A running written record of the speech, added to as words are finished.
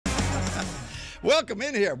Welcome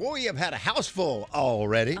in here. Boy, we have had a house full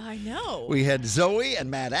already. I know. We had Zoe and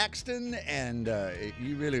Matt Axton, and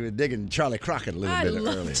you really were digging Charlie Crockett a little bit earlier.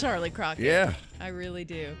 I love Charlie Crockett. Yeah. I really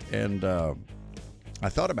do. And I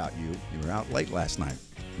thought about you. You were out late last night.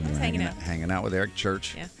 You were hanging out with Eric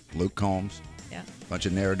Church, Luke Combs, a bunch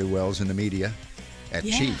of ne'er-do-wells in the media at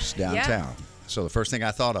Chiefs downtown. Yeah. So the first thing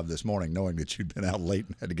I thought of this morning, knowing that you'd been out late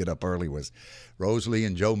and had to get up early, was Rosalie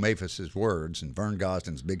and Joe Maphis's words and Vern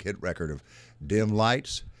Gosdin's big hit record of dim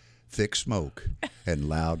lights, thick smoke, and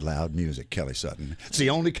loud, loud music. Kelly Sutton. It's the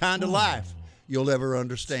only kind of life you'll ever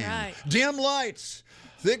understand. Right. Dim lights,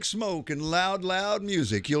 thick smoke, and loud, loud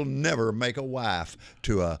music. You'll never make a wife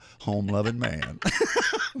to a home-loving man.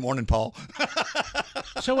 Morning, Paul.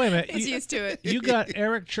 So wait a minute. He's used to it. You got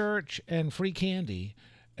Eric Church and Free Candy.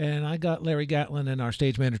 And I got Larry Gatlin and our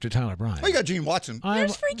stage manager, Tyler Bryan. Oh, you got Gene Watson.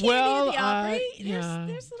 There's free candy at the Opry.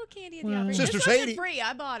 There's little candy at the Opry. Sister this Sadie. wasn't free.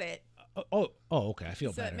 I bought it. Okay. I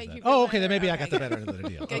feel better. Make you feel okay. better? Then maybe I Okay. got the better end of the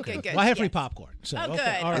deal. Good. Well, I have free popcorn. So, good.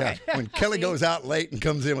 All right. Yeah. When Kelly goes out late and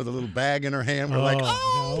comes in with a little bag in her hand, we're like,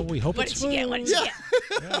 no, we hope What it's did you get? What did you get?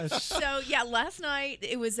 Yes. So, last night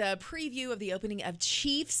it was a preview of the opening of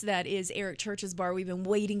Chiefs. That is Eric Church's bar. We've been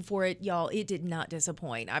waiting for it, y'all. It did not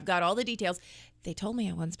disappoint. I've got all the details. They told me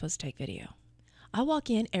I wasn't supposed to take video. I walk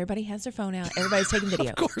in, everybody has their phone out, everybody's taking video.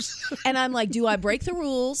 Of course. And I'm like, do I break the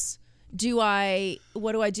rules? What do I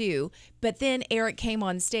do? But then Eric came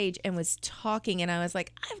on stage and was talking, and I was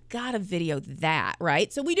like, I've got to video that,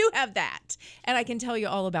 right? So we do have that. And I can tell you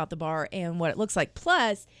all about the bar and what it looks like.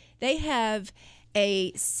 Plus, they have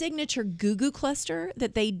a signature goo-goo cluster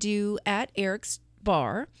that they do at Eric's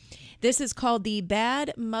bar. This is called the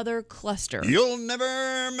Bad Mother Cluster. You'll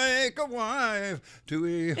never make a wife to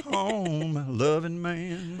a home-loving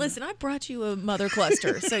man. Listen, I brought you a mother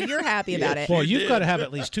cluster, so you're happy about it. Well, you've got to have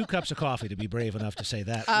at least 2 cups of coffee to be brave enough to say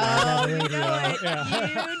that. Oh, you know it.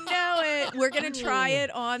 You know it. We're going to try it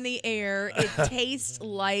on the air. It tastes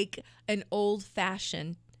like an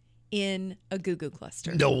old-fashioned in a goo-goo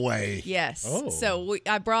cluster. No way. Yes. Oh. So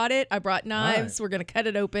I brought it. I brought knives. All right. We're going to cut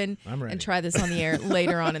it open and try this on the air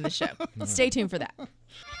later on in the show. Stay tuned for that.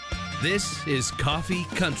 This is Coffee,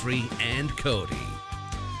 Country, and Cody.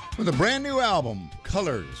 With a brand new album,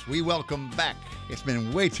 Colors, we welcome back. It's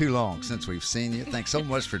been way too long since we've seen you. Thanks so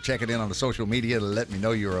much for checking in on the social media to let me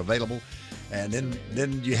know you were available. And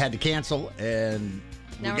then you had to cancel, and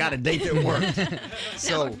we got a date that worked.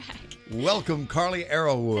 So welcome Carley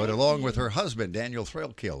Arrowood, along with her husband, Daniel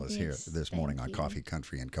Thrillkill, is here this morning on Coffee,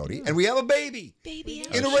 Country, and Cody. And we have a baby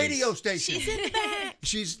in a radio station. She's in the back.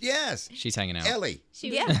 She's hanging out. Ellie.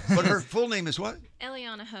 Yeah. But her full name is what?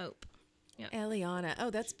 Eliana Hope. Yep. Eliana. Oh,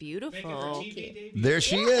 that's beautiful. There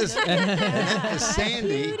she is. And that is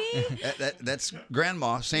Sandy. That's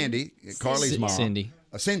Grandma, Sandy, Carly's mom. Cindy.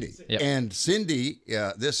 Cindy. Yep. And Cindy,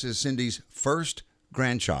 this is Cindy's first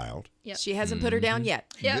grandchild. Yep. She hasn't put her down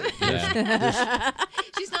yet. Yep. Yeah.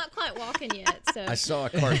 She's not quite walking yet. So I saw a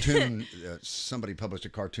cartoon. Somebody published a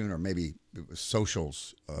cartoon, or maybe it was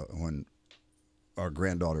socials, when our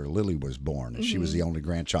granddaughter Lily was born, and she was the only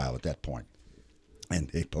grandchild at that point. And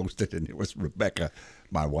they posted, and it was Rebecca,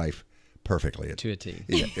 my wife, perfectly. To a T.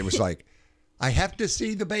 Yeah, it was like, I have to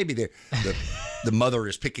see the baby there. The mother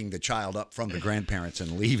is picking the child up from the grandparents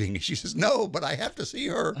and leaving. And she says, no, but I have to see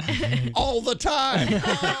her all the time.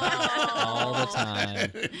 All the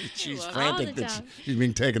time. She's All frantic the that time. she's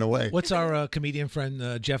being taken away. What's our comedian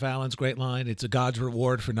friend Jeff Allen's great line? It's a God's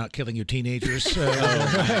reward for not killing your teenagers.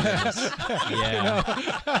 Yeah.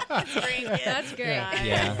 that's great.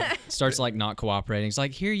 Yeah. Starts like not cooperating. It's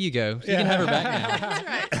like, here you go. You can have her back now. That's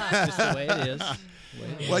right. It's just the way it is.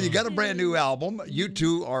 Well, you got a brand new album. You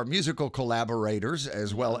two are musical collaborators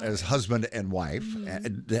as well as husband and wife.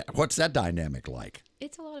 What's that dynamic like?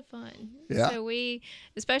 It's a lot of fun. Yeah. So we,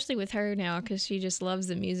 especially with her now, because she just loves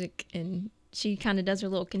the music and she kind of does her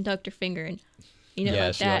little conductor finger and Yeah,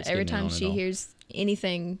 like she that likes every getting in time on it she all. hears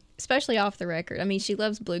anything, especially off the record. I mean, she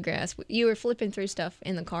loves bluegrass. You were flipping through stuff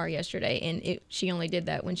in the car yesterday, and she only did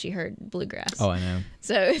that when she heard bluegrass. Oh, I know.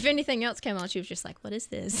 So if anything else came on, she was just like, "What is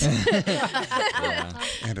this?" Yeah.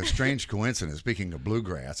 And a strange coincidence, speaking of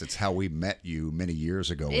bluegrass, it's how we met you many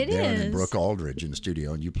years ago with It Darren is. and Brooke Aldridge in the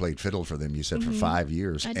studio, and you played fiddle for them, you said, for 5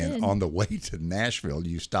 years. I And did. on the way to Nashville,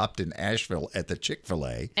 you stopped in Asheville at the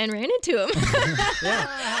Chick-fil-A. and ran into him.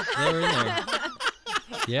 Yeah. They were in there.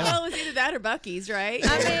 Yeah. Well, it was either that or Buc-ee's, right? Two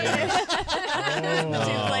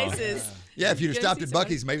places. Yeah, if you'd have Go stopped see at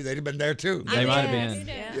somebody. Buc-ee's, maybe they'd have been there too. They might have Yes, been.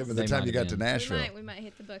 yes. Yeah, by the They time might you got have to been. Nashville. We might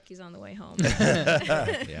hit the Buc-ee's on the way home.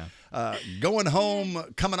 Yeah. Going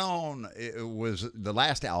Home, Coming On, it was the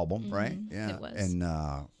last album, right? Yeah. it was. And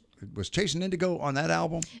was Chasing Indigo on that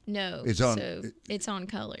album? No, it's on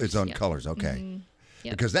Colors. It's on Colors, okay. Mm-hmm.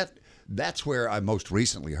 Yep. Because that's where I most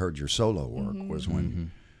recently heard your solo work was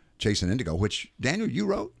when Chasing Indigo, which Daniel, you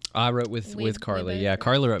wrote. I wrote with Carley. Yeah,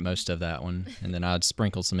 Carley wrote most of that one, and then I'd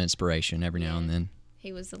sprinkle some inspiration every now and then.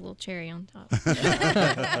 He was the little cherry on top.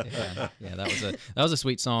 Yeah, that was a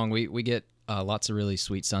sweet song. We get lots of really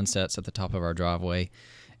sweet sunsets at the top of our driveway,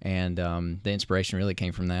 and the inspiration really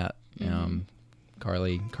came from that.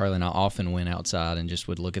 Carley and I often went outside and just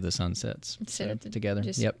would look at the sunsets together.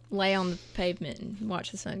 Just lay on the pavement and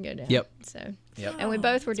watch the sun go down. Yep. And we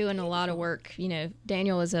both were doing a lot of work. You know,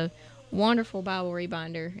 Daniel is a wonderful Bible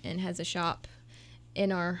rebinder and has a shop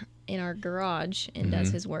in our garage and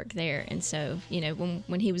does his work there. And so, you know,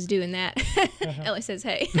 when he was doing that, Ellie says,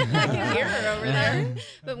 "Hey," I can hear her over there.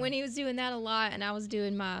 But when he was doing that a lot, and I was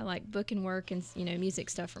doing my like booking work and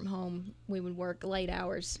music stuff from home, we would work late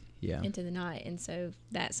hours into the night. And so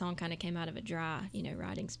that song kind of came out of a dry,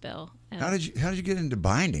 writing spell. How did you get into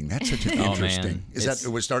binding? That's such an interesting. Is that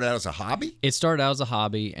it started out as a hobby? It started out as a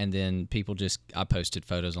hobby, and then I posted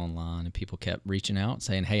photos online, and people kept reaching out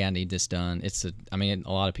saying, "Hey, I need this done."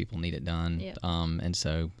 A lot of people need it done. Yep. And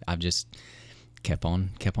so I've just kept on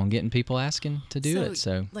getting people asking to do it.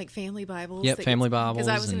 So like family Bibles. Yep, family Bibles. Because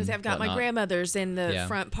I was going to say I've got my grandmother's, and the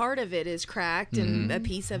front part of it is cracked, and a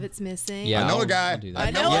piece of it's missing. Yeah, I know a guy.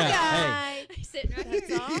 I know a guy. Hey. He's sitting right here.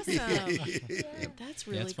 That's awesome. That's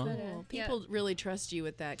really cool. People really trust you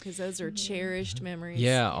with that because those are cherished memories.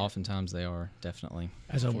 Yeah, oftentimes they are, definitely.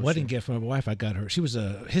 As a wedding gift from my wife, I got her. She was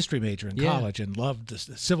a history major in college and loved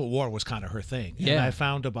the Civil War was kind of her thing. And I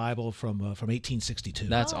found a Bible from 1862.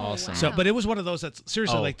 That's awesome. Wow. So, but it was one of those that's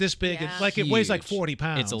seriously like this big. Yeah. And, like it weighs like 40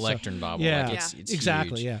 pounds. It's a lectern Bible. Yeah, like it's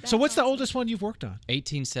exactly. huge. Yeah. So what's the oldest one you've worked on?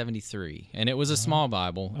 1873, and it was a small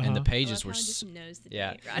Bible, and the pages were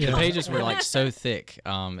the pages were like so thick,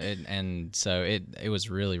 and so it was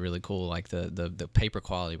really, really cool. Like the paper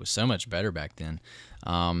quality was so much better back then,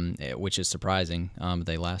 which is surprising.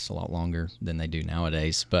 They last a lot longer than they do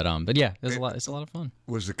nowadays. But yeah, it's a lot of fun.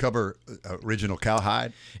 Was the cover original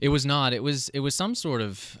cowhide? It was not. It was some sort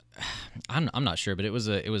of. I'm not sure, but it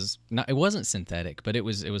wasn't synthetic, but it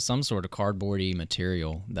was some sort of cardboardy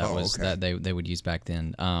material that they would use back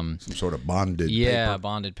then. Some sort of bonded paper.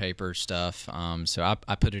 Bonded paper stuff. So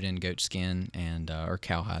I put it in goat skin and or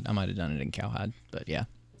cowhide. I might have done it in cowhide, but yeah.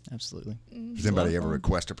 Absolutely. Does anybody ever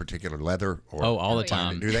request a particular leather? All the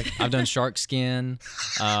time. Do they? I've done shark skin,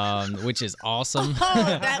 which is awesome.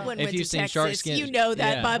 That one went to Texas.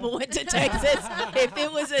 That Bible went to Texas. If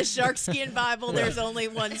it was a shark skin Bible, there's only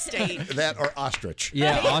one state. That or ostrich.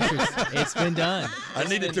 Yeah, ostrich. It's been done. I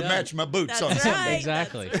needed to match my boots on That's Sunday.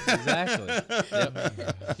 right. Exactly.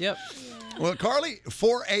 Yep. Well, Carley,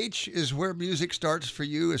 4-H is where music starts for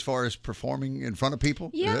you as far as performing in front of people?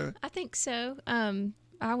 Yeah, I think so.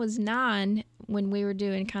 I was 9 when we were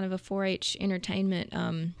doing kind of a 4-H entertainment,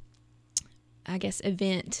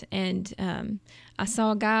 event. And I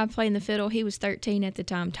saw a guy playing the fiddle. He was 13 at the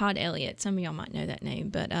time, Todd Elliott. Some of y'all might know that name.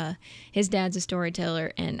 But his dad's a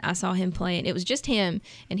storyteller, and I saw him playing. It was just him,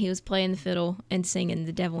 and he was playing the fiddle and singing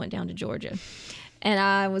The Devil Went Down to Georgia. And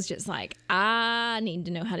I was just like, I need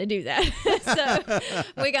to know how to do that. So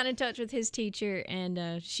we got in touch with his teacher,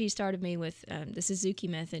 and she started me with the Suzuki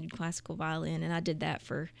method, classical violin, and I did that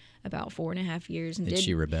for about 4.5 years. And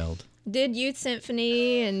she rebelled. Did youth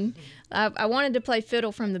symphony, and I wanted to play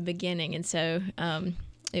fiddle from the beginning, and so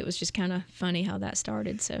it was just kind of funny how that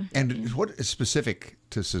started. So. And what is specific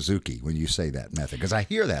to Suzuki when you say that method? Because I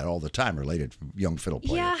hear that all the time related to young fiddle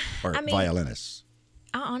players or violinists.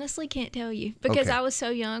 I honestly can't tell you because I was so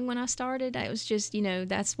young when I started. It was just,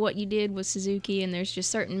 that's what you did was Suzuki, and there's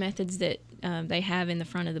just certain methods that they have in the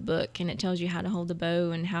front of the book, and it tells you how to hold the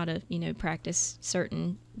bow and how to, practice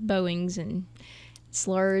certain bowings and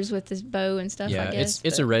slurs with this bow and stuff. Yeah, I guess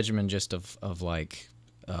it's a regimen just of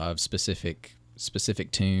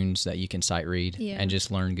specific tunes that you can sight read and just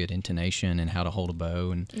learn good intonation and how to hold a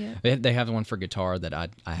bow. And they have one for guitar that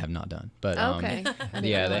I have not done, but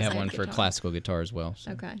they have one for classical guitar as well.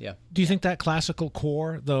 So, yeah. Do you think that classical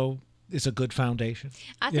core though is a good foundation?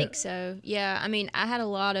 I think so. Yeah. I mean, I had a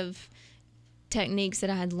lot of techniques that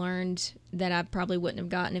I had learned that I probably wouldn't have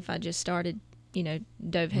gotten if I just started,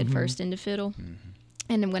 dove head first into fiddle. Mm-hmm.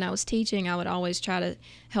 And then when I was teaching, I would always try to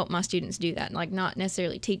help my students do that. Like, not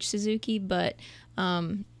necessarily teach Suzuki, but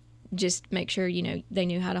just make sure, they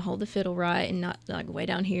knew how to hold the fiddle right and not like way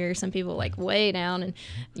down here. Some people like way down, and,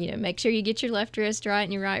 make sure you get your left wrist right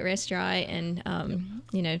and your right wrist right. And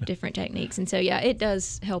different techniques. And so, yeah, it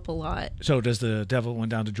does help a lot. So does the Devil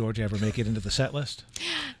Went Down to Georgia ever make it into the set list?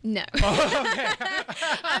 No. Oh, okay.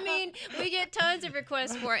 I mean, we get tons of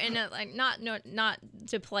requests for it, and like not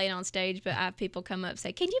to play it on stage, but I have people come up and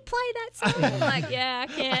say, "Can you play that song?" I'm like, "Yeah,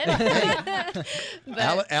 I can."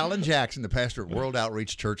 But Alan Jackson, the pastor at World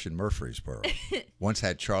Outreach Church in Murfreesboro, once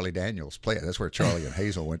had Charlie Daniels play it. That's where Charlie and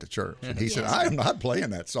Hazel went to church, and he said, "I am not playing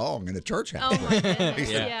that song in a church house." Oh my goodness, he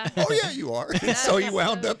said, "Oh yeah, you are." And so he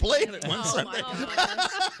wound up playing it one Sunday.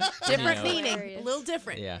 Different meaning, a little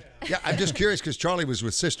different. Yeah. Yeah, I'm just curious because Charlie was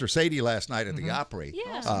with Sister Sadie last night at the Opry.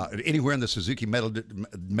 Yeah. Anywhere in the Suzuki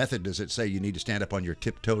method does it say you need to stand up on your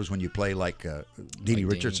tiptoes when you play like Deanie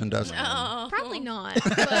Richardson does? Probably not,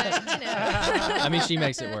 but I mean, she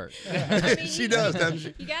makes it work. She does, doesn't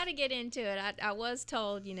she? You got to get into it. I was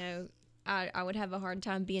told, I would have a hard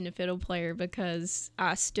time being a fiddle player because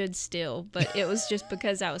I stood still, but it was just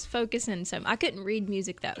because I was focusing. So I couldn't read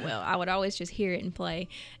music that well. I would always just hear it and play.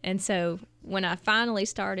 And so when I finally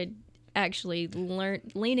started actually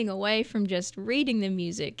leaning away from just reading the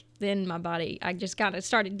music, then my body, I just kind of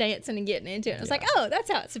started dancing and getting into it. I was like, oh,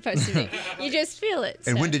 that's how it's supposed to be. You just feel it.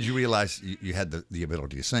 And when did you realize you had the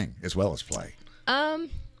ability to sing as well as play?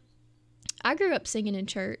 I grew up singing in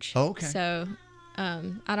church. Oh, okay. So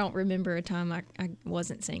I don't remember a time I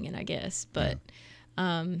wasn't singing, I guess. But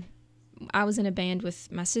I was in a band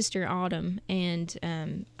with my sister, Autumn, and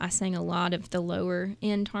I sang a lot of the lower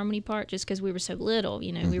end harmony part just because we were so little,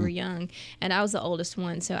 we were young. And I was the oldest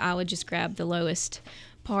one, so I would just grab the lowest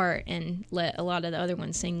part and let a lot of the other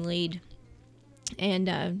ones sing lead.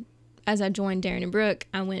 And as I joined Darren and Brooke,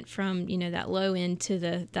 I went from, that low end to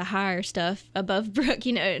the higher stuff above Brooke,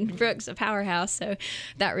 and Brooke's a powerhouse. So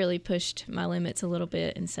that really pushed my limits a little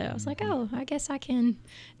bit. And so I was like, oh, I guess I can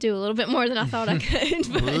do a little bit more than I thought I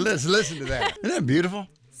could. But Let's listen to that. Isn't that beautiful?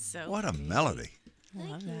 So what a melody. I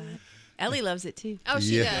love that. Ellie loves it too. Oh,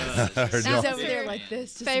 she does. She's over there like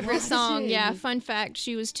this. Favorite song, yeah. Fun fact,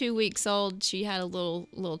 she was 2 weeks old. She had a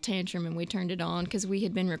little tantrum, and we turned it on because we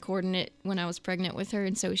had been recording it when I was pregnant with her,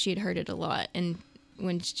 and so she had heard it a lot. And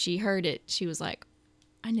when she heard it, she was like,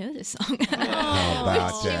 I know this song.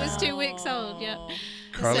 She was 2 weeks old, yeah.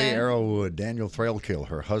 Carley Arrowood, Daniel Threlkill,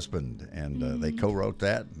 her husband, and they co-wrote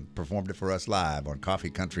that and performed it for us live on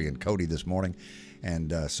Coffee Country and Cody this morning.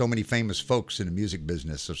 And so many famous folks in the music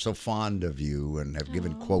business are so fond of you and have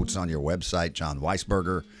given quotes on your website. John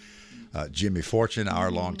Weisberger, Jimmy Fortune,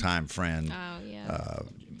 our longtime friend,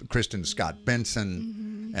 Kristen Scott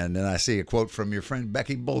Benson. And then I see a quote from your friend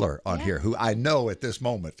Becky Buller on here, who I know at this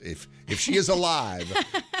moment, if she is alive,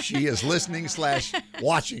 she is listening /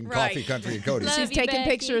 watching Coffee Country and Cody. She's taken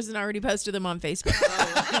pictures and already posted them on Facebook.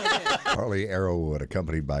 Carley Arrowood,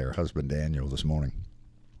 accompanied by her husband Daniel this morning.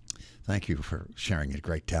 Thank you for sharing your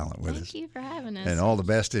great talent with us. Thank you for having us. And all the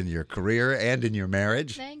best in your career and in your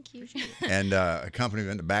marriage. Thank you. And accompanying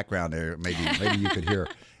in the background there, maybe you could hear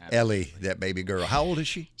Ellie, that baby girl. How old is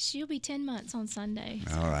she? She'll be 10 months on Sunday.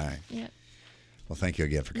 All right. Yep. Well, thank you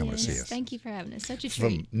again for coming to see us. Thank you for having us. Such a treat.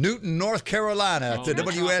 From Newton, North Carolina to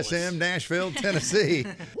WSM, Nashville, Tennessee.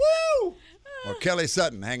 Woo! Well, Kelly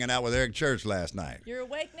Sutton hanging out with Eric Church last night. You're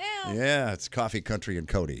awake now. Yeah, it's Coffee Country and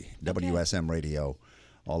Cody, WSM Radio.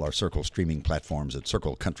 All our Circle streaming platforms at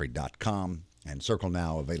circlecountry.com, and Circle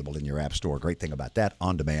Now available in your app store. Great thing about that,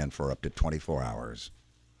 on demand for up to 24 hours.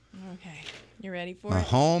 Okay. You ready for A it?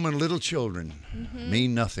 home and little children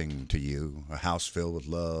mean nothing to you. A house filled with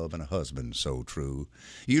love and a husband so true.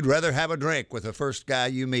 You'd rather have a drink with the first guy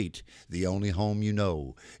you meet. The only home you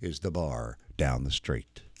know is the bar down the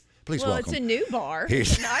street. Please welcome. Well, it's a new bar.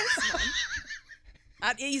 It's a nice one.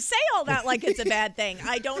 You say all that like it's a bad thing.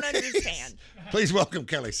 I don't understand. Please welcome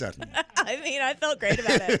Kelly Sutton. I mean, I felt great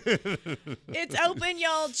about it. It's open,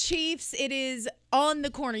 y'all. Chiefs, it is on the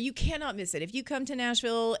corner. You cannot miss it. If you come to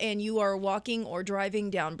Nashville and you are walking or driving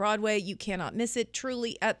down Broadway, you cannot miss it.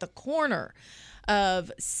 Truly at the corner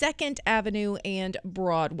of 2nd Avenue and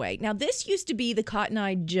Broadway. Now, this used to be the Cotton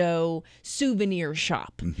Eye Joe souvenir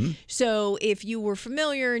shop. So if you were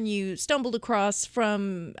familiar and you stumbled across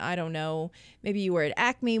from, I don't know, maybe you were at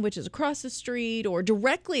Acme, which is across the street, or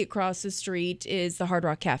directly across the street is the Hard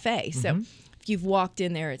Rock Cafe. So if you've walked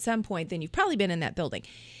in there at some point, then you've probably been in that building.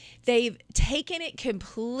 They've taken it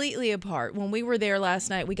completely apart. When we were there last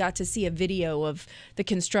night, we got to see a video of the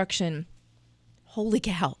construction. Holy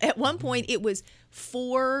cow. At one point, it was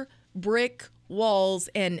 4 brick walls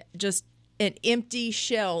and just an empty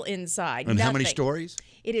shell inside. And how many stories?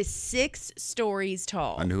 It is 6 stories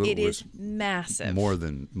tall. I knew it is massive. More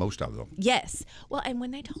than most of them. Yes. Well, and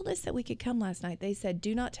when they told us that we could come last night, they said,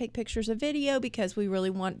 do not take pictures of video because we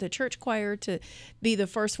really want the church choir to be the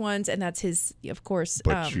first ones. And that's his, of course.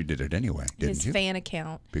 But you did it anyway, didn't you? His fan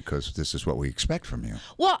account. Because this is what we expect from you.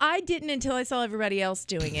 Well, I didn't until I saw everybody else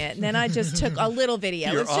doing it. And then I just took a little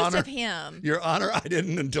video. It's just of him. Your Honor, I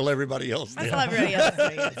didn't until everybody else did. I saw everybody else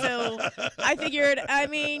doing it. So I figured, I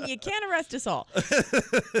mean, you can't arrest us all.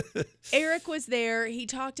 Eric was there. He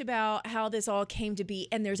talked about how this all came to be,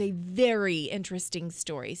 and there's a very interesting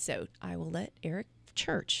story. So I will let Eric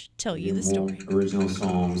Church tell you the story. Original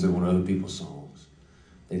songs, they want other people's songs.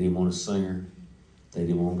 They didn't want a singer. They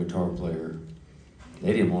didn't want a guitar player.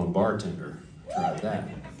 They didn't want a bartender. Tried that.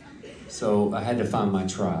 So I had to find my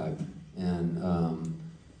tribe, and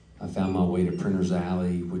I found my way to Printer's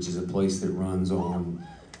Alley, which is a place that runs on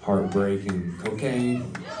heartbreak and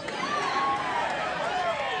cocaine.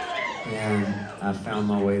 And I found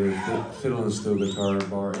my way to Fiddle and Steel Guitar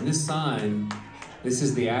Bar. And this sign, this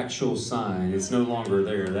is the actual sign. It's no longer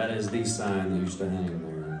there. That is the sign that used to hang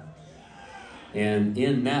there. And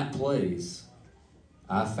in that place,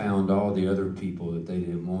 I found all the other people that they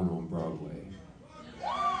didn't want on Broadway.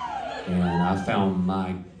 And I found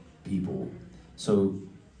my people. So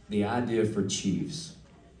the idea for Chiefs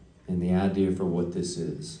and the idea for what this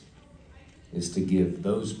is to give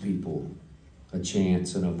those people a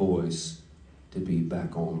chance and a voice to be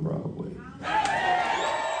back on Broadway.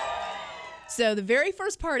 So the very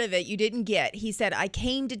first part of it you didn't get. He said, I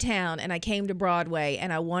came to town and I came to Broadway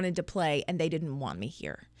and I wanted to play and they didn't want me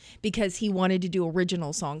here because he wanted to do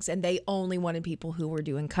original songs and they only wanted people who were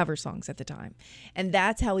doing cover songs at the time. And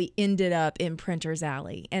that's how he ended up in Printer's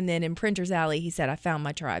Alley. And then in Printer's Alley, he said, I found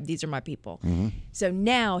my tribe. These are my people. Mm-hmm. So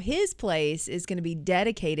now his place is going to be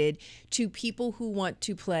dedicated to people who want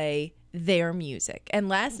to play their music. And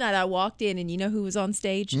last night I walked in and you know who was on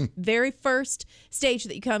stage? Very first stage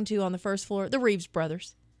that you come to on the first floor, the Reeves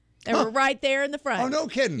Brothers. They were right there in the front. Oh, no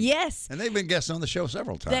kidding. Yes. And they've been guests on the show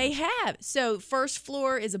several times. They have. So first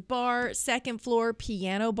floor is a bar, second floor,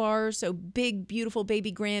 piano bar, so big, beautiful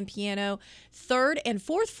baby grand piano. Third and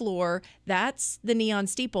fourth floor, that's the neon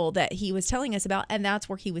steeple that he was telling us about, and that's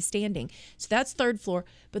where he was standing. So that's third floor.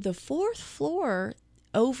 But the fourth floor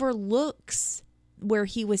overlooks where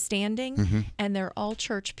he was standing, and they're all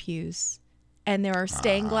church pews. And there are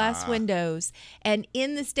stained glass windows. And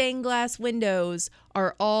in the stained glass windows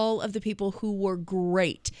are all of the people who were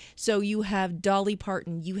great. So you have Dolly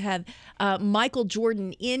Parton. You have Michael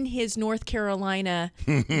Jordan in his North Carolina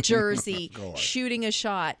jersey shooting a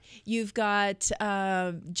shot. You've got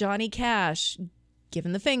Johnny Cash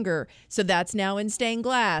giving the finger. So that's now in stained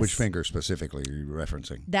glass. Which finger specifically are you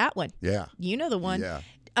referencing? That one. Yeah. You know the one. Yeah.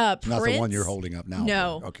 Prince, not the one you're holding up now.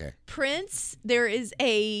 No. Okay. Prince, there is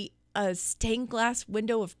a stained glass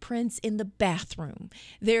window of Prince in the bathroom.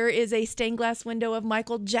 There is a stained glass window of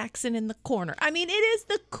Michael Jackson in the corner. I mean, it is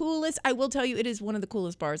the coolest. I will tell you, it is one of the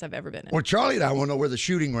coolest bars I've ever been in. Well, Charlie and I want to know where the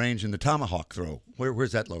shooting range and the tomahawk throw.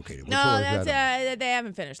 Where's that located? No, that's they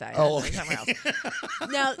haven't finished that. Oh, okay. Somewhere else.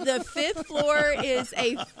 Now, the fifth floor is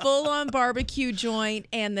a full-on barbecue joint,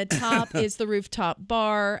 and the top is the rooftop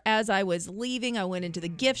bar. As I was leaving, I went into the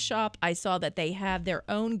gift shop. I saw that they have their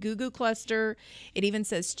own Goo Goo cluster. It even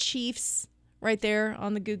says Chiefs right there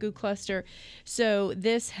on the Goo Goo cluster. So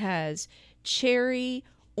this has cherry,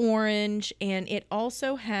 orange, and it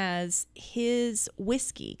also has his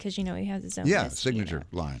whiskey because you know he has his own whiskey signature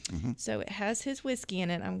line. Mm-hmm. So it has his whiskey in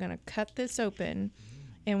it. I'm going to cut this open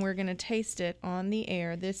and we're going to taste it on the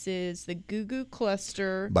air. This is the Goo Goo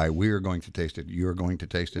cluster. By we're going to taste it, you're going to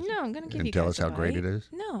taste it? No, I'm going to give and you tell guys us how a bite. Great it is?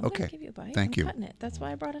 No, I'm going to give you a bite. Thank you. I'm cutting it. That's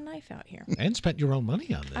why I brought a knife out here. And spent your own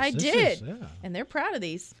money on this. I did. And they're proud of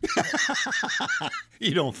these.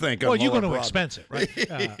 You don't think? Well, you're going to expense it, right?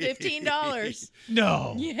 $15.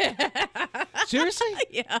 No. Yeah. Seriously?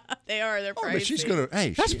 Yeah, they are. They're pricey. But she's going to.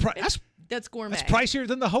 Hey, that's gourmet. That's pricier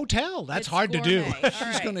than the hotel. That's hard gourmet. to do.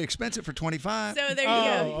 She's going to expense it for $25. So there you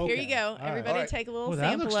go. Okay. Here you go. Everybody take a little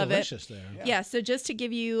sample of it. There. Yeah. So just to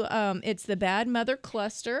give you, it's the Bad Mother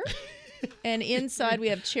cluster. And inside we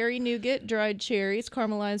have cherry nougat, dried cherries,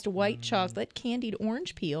 caramelized white chocolate, candied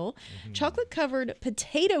orange peel, chocolate-covered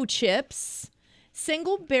potato chips,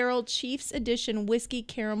 single-barrel Chiefs Edition whiskey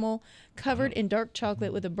caramel covered in dark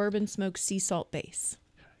chocolate with a bourbon smoked sea salt base.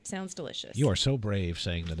 Sounds delicious. You are so brave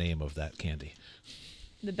saying the name of that candy.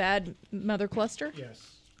 The Bad Mother cluster?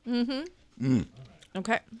 Yes. Mm-hmm.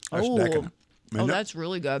 Okay. That's decadent. Oh, that's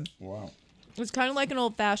really good. Wow. It's kind of like an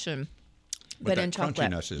old-fashioned, but in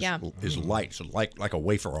chocolate. Crunchiness is light, so like a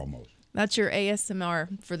wafer almost. That's your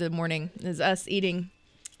ASMR for the morning, is us eating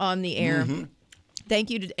on the air. Thank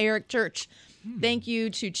you to Eric Church. Thank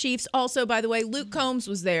you to Chiefs. Also, by the way, Luke Combs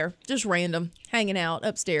was there, just random, hanging out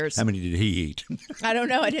upstairs. How many did he eat? I don't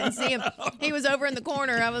know. I didn't see him. He was over in the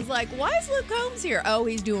corner. I was like, why is Luke Combs here? Oh,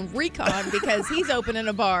 he's doing recon because he's opening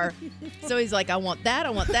a bar. So he's like, I want that.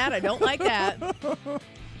 I don't like that.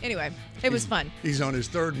 Anyway, it was fun. He's on his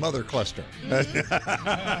third mother cluster.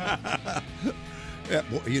 Yeah,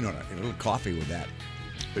 well, you know, a little coffee with that.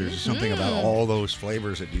 There's something about all those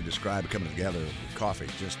flavors that you described coming together with coffee.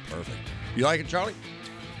 Just perfect. You like it, Charlie?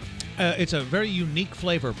 It's a very unique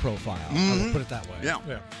flavor profile. I would put it that way. Yeah.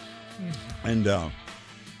 And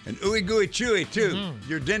ooey gooey chewy too.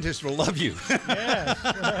 Your dentist will love you. Yes.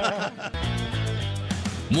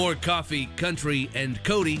 More Coffee, Country, and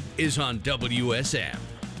Cody is on WSM.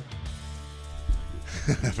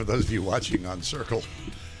 For those of you watching on Circle,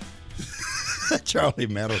 Charlie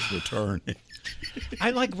Mattos' return. I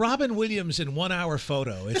like Robin Williams in 1 hour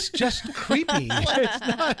photo. It's just creepy. It's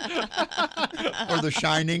not. Or The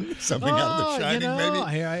Shining. Something out of The Shining, maybe.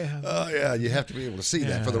 Oh, yeah. You have to be able to see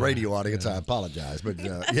that. For the radio audience, I apologize. But,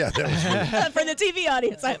 yeah, that was really... For the TV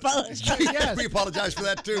audience, I apologize. Yes. We apologize for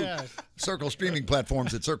that, too. Yes. Circle streaming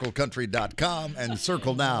platforms at circlecountry.com and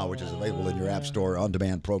Circle Now, which is available in your app store,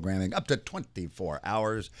 on-demand programming up to 24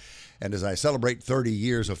 hours. And as I celebrate 30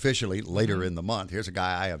 years officially later in the month, here's a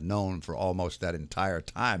guy I have known for almost that entire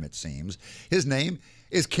time, it seems. His name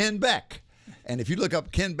is Ken Beck. And if you look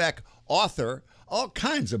up Ken Beck, author, all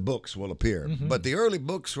kinds of books will appear. But the early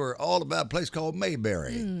books were all about a place called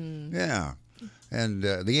Mayberry. Yeah. And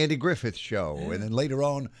the Andy Griffith Show. And then later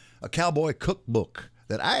on, a cowboy cookbook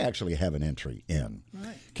that I actually have an entry in.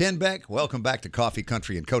 Right. Ken Beck, welcome back to Coffee,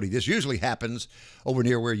 Country, and Cody. This usually happens over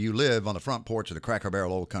near where you live on the front porch of the Cracker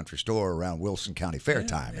Barrel Old Country Store around Wilson County Fair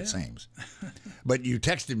time, it seems. But you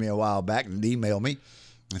texted me a while back and emailed me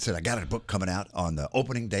and said, I got a book coming out on the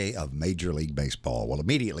opening day of Major League Baseball. Well,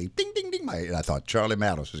 immediately, ding, ding, ding. I thought Charlie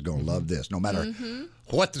Mattos is going to love this. No matter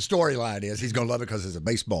what the storyline is, he's going to love it because it's a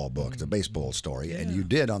baseball book. It's a baseball story. And you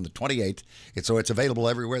did on the 28th. So it's available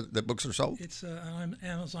everywhere that books are sold? It's on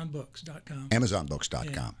AmazonBooks.com.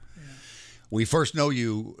 AmazonBooks.com. Yeah. We first know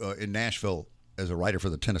you in Nashville as a writer for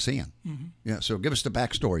the Tennessean. Yeah. So give us the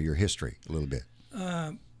backstory, your history a little bit.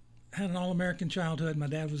 Had an all-American childhood. My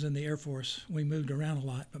dad was in the Air Force. We moved around a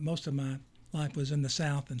lot, but most of my life was in the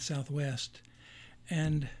South and Southwest.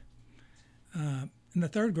 And in the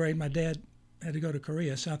third grade, my dad had to go to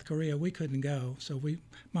Korea, South Korea. We couldn't go. So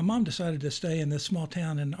my mom decided to stay in this small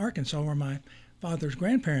town in Arkansas where my father's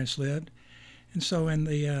grandparents lived. And so in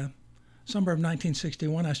the summer of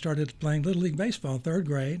 1961, I started playing Little League Baseball, third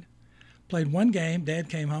grade. Played one game, Dad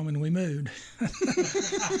came home, and we moved.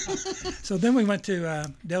 So then we went to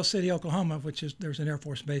Del City, Oklahoma, there's an Air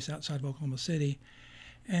Force base outside of Oklahoma City.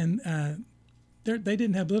 And they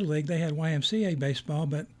didn't have Little League, they had YMCA baseball,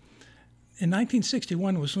 but in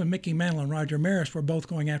 1961 was when Mickey Mantle and Roger Maris were both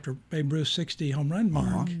going after Babe Ruth's 60 home run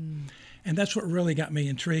mark. And that's what really got me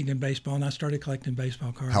intrigued in baseball, and I started collecting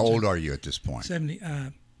baseball cards. How old are you at this point?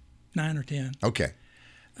 9 or 10. Okay.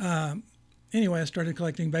 Anyway, I started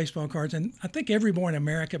collecting baseball cards, and I think every boy in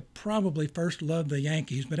America probably first loved the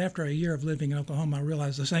Yankees, but after a year of living in Oklahoma, I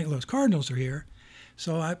realized the St. Louis Cardinals are here,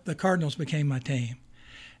 so the Cardinals became my team.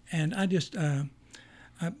 And I just I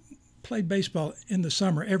played baseball in the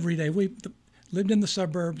summer every day. We lived in the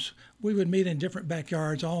suburbs. We would meet in different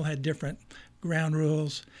backyards, all had different ground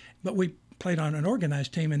rules, but we played on an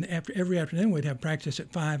organized team, and every afternoon we'd have practice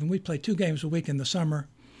at 5, and we'd play 2 games a week in the summer,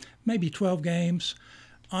 maybe 12 games.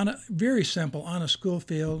 Very simple, on a school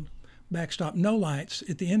field, backstop, no lights.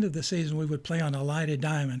 At the end of the season, we would play on a lighted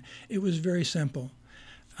diamond. It was very simple.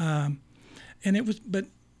 So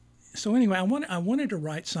anyway, I wanted to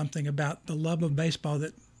write something about the love of baseball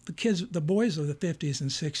that the boys of the 50s and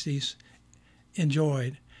 60s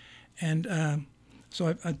enjoyed. And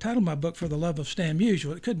so I titled my book For the Love of Stan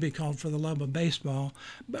Musial. It could be called For the Love of Baseball,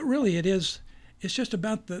 but really it's just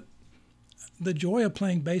about the joy of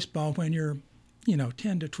playing baseball when you're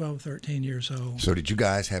 10 to 12, 13 years old. So did you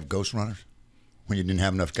guys have ghost runners when you didn't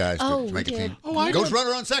have enough guys to make a team? Ghost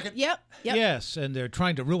runner on second. Yep. Yes, and they're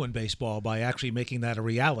trying to ruin baseball by actually making that a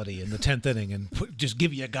reality in the 10th inning and just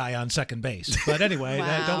give you a guy on second base. But anyway,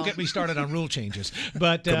 don't get me started on rule changes.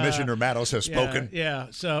 But Commissioner Mattos has spoken. Yeah.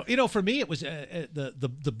 So for me, it was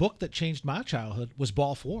the book that changed my childhood was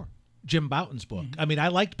Ball 4. Jim Bouton's book. I mean, I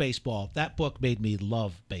liked baseball. That book made me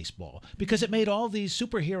love baseball because it made all these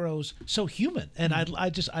superheroes so human. And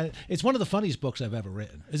it's one of the funniest books I've ever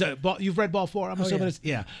written. Is that you've read Ball 4? I'm assuming it's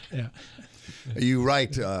yeah. You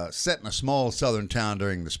write set in a small southern town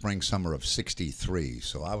during the spring summer of '63.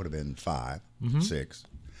 So I would have been 5, 6.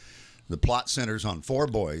 The plot centers on 4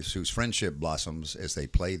 boys whose friendship blossoms as they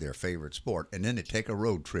play their favorite sport, and then they take a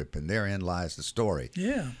road trip, and therein lies the story.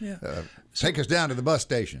 Yeah. Take us down to the bus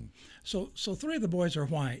station. So 3 of the boys are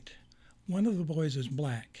white. One of the boys is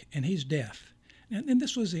black, and he's deaf. And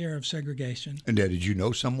this was the era of segregation. And did you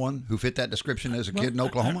know someone who fit that description as a kid in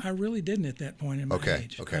Oklahoma? I really didn't at that point in my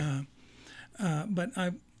age. Okay. But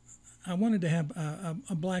I wanted to have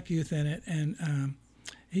a black youth in it, and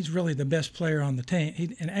he's really the best player on the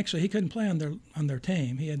team. And actually, he couldn't play on their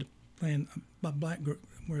team. He had to play in a black group,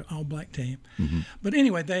 we're an all-black team. Mm-hmm. But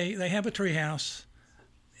anyway, they have a tree house,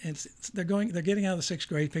 and they're getting out of the 6th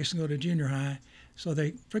grade, fixing to go to junior high. So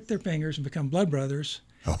they prick their fingers and become blood brothers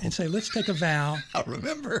and say, let's take a vow. I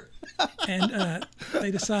remember. And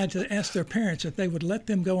they decide to ask their parents if they would let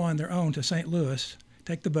them go on their own to St. Louis,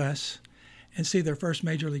 take the bus, and see their first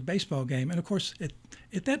Major League Baseball game. And, of course,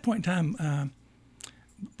 at that point in time,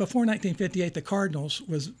 before 1958, the Cardinals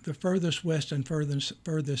was the furthest west and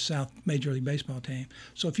furthest south Major League Baseball team.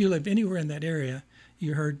 So if you lived anywhere in that area,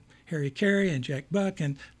 you heard Harry Carey and Jack Buck,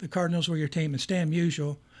 and the Cardinals were your team, and Stan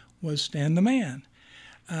Musial was Stan the Man.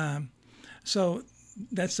 So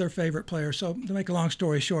that's their favorite player. So to make a long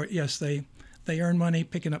story short, yes, they earn money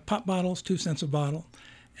picking up pop bottles, 2 cents a bottle,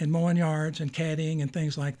 and mowing yards and caddying and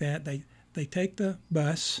things like that. They take the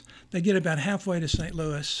bus. They get about halfway to St.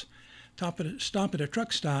 Louis, stop at a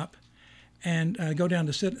truck stop, and go down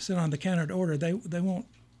to sit on the counter to order. They won't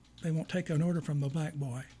take an order from the black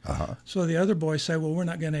boy. Uh-huh. So the other boys say, well, we're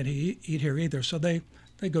not going to eat here either. So they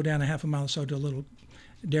go down a half a mile or so to a little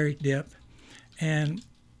dairy dip, and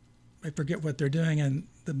they forget what they're doing, and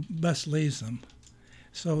the bus leaves them.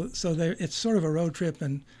 So it's sort of a road trip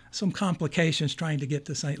and some complications trying to get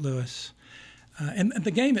to St. Toulouse. And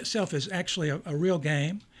the game itself is actually a real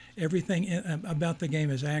game. Everything about the game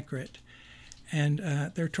is accurate. And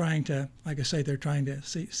they're trying to, like I say,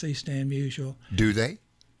 see Stan Musial. Do they?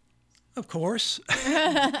 Of course.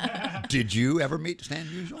 Did you ever meet Stan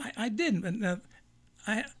Musial? I didn't. But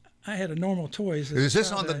I had a normal toys. Is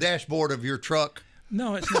this on the dashboard of your truck?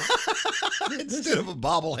 No, it's not. Instead of a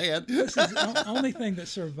bobblehead. This is the only thing that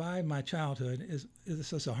survived my childhood is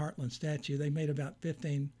this is a Heartland statue. They made about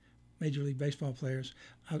 15 Major League Baseball players.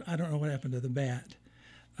 I don't know what happened to the bat.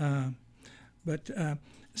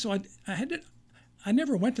 So I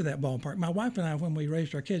never went to that ballpark. My wife and I, when we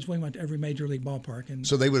raised our kids, we went to every Major League ballpark. And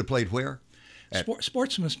so they would have played where?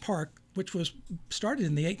 Sportsman's Park, which was started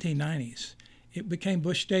in the 1890s. It became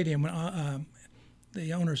Busch Stadium when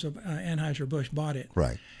the owners of Anheuser-Busch bought it.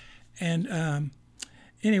 Right. And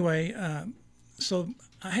anyway, so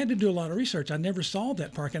I had to do a lot of research. I never saw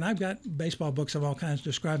that park, and I've got baseball books of all kinds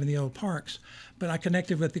describing the old parks. But I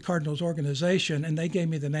connected with the Cardinals organization, and they gave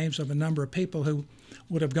me the names of a number of people who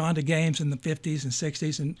would have gone to games in the 50s and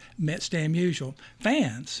 60s and met Stan Musial,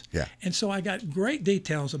 fans. Yeah. And so I got great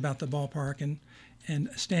details about the ballpark and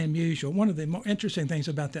Stan Musial. One of the more interesting things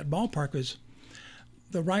about that ballpark was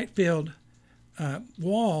the right field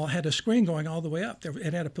wall had a screen going all the way up.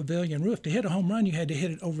 It had a pavilion roof. To hit a home run, you had to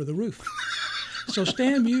hit it over the roof. So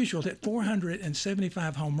Stan Musial hit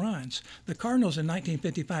 475 home runs. The Cardinals in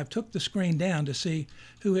 1955 took the screen down to see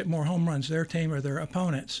who hit more home runs, their team or their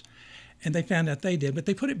opponents. And they found out they did, but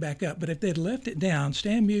they put it back up. But if they'd left it down,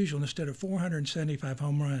 Stan Musial, instead of 475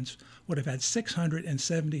 home runs, would have had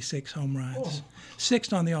 676 home runs.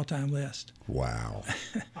 Sixth on the all-time list. Wow.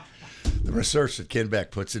 The research that Ken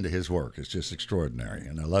Beck puts into his work is just extraordinary,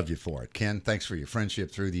 and I love you for it. Ken, thanks for your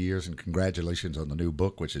friendship through the years, and congratulations on the new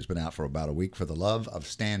book, which has been out for about a week, For the Love of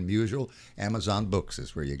Stan Musial. Amazon Books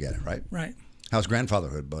is where you get it, right? Right. How's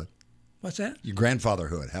grandfatherhood, bud? What's that? Your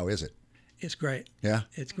grandfatherhood, how is it? It's great. Yeah?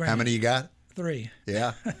 It's great. How many you got? 3.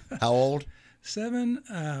 Yeah? How old?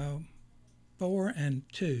 7, 4, and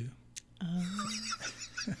 2.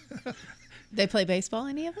 They play baseball,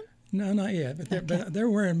 any of them? No, not yet. But they're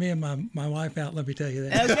wearing me and my wife out, let me tell you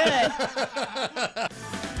that. Oh,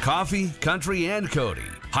 good. Coffee, Country, and Cody,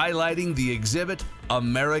 highlighting the exhibit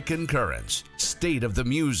American Currents, State of the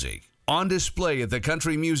Music, on display at the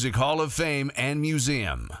Country Music Hall of Fame and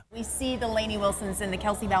Museum. We see the Lainey Wilsons and the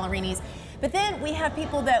Kelsey Ballerinis, but then we have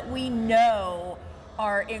people that we know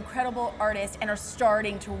are incredible artists and are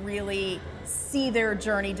starting to really see their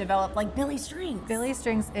journey develop, like Billy Strings. Billy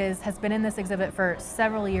Strings has been in this exhibit for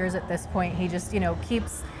several years at this point. He just,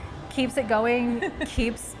 keeps it going,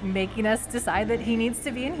 keeps making us decide that he needs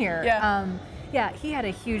to be in here. Yeah. He had a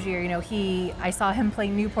huge year. I saw him play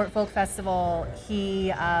Newport Folk Festival.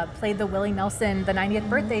 He played the Willie Nelson, the 90th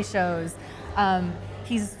birthday shows.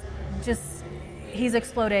 He's just, he's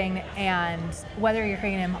exploding, and whether you're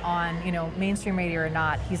hearing him on, you know, mainstream radio or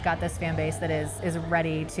not, he's got this fan base that is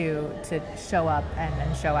ready to show up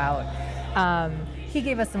and show out. He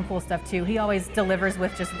gave us some cool stuff too. He always delivers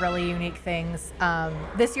with just really unique things.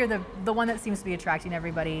 This year, the one that seems to be attracting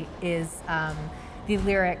everybody is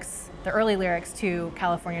the early lyrics to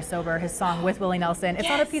California Sober, his song with Willie Nelson. It's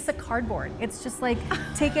not a piece of cardboard. It's just like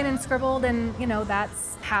taken and scribbled, and you know,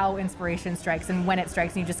 that's how inspiration strikes, and when it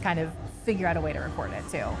strikes, you just kind of figure out a way to record it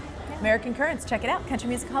too. American Currents, check it out. Country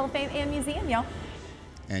Music Hall of Fame and Museum, y'all.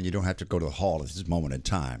 And you don't have to go to the hall at this moment in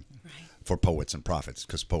time for Poets and Prophets,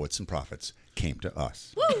 because Poets and Prophets came to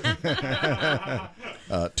us.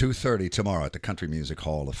 2:30 tomorrow at the Country Music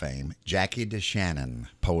Hall of Fame. Jockey DeShannon,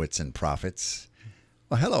 Poets and Prophets.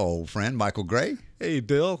 Well, hello, old friend, Michael Gray. Hey,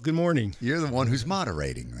 Bill. Good morning. You're the one who's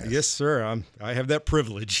moderating this. Yes, sir. I have that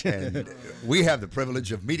privilege. And we have the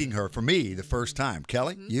privilege of meeting her, for me, the first time.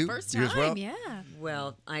 Kelly, you? First you time, as well? yeah.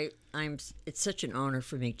 Well, it's such an honor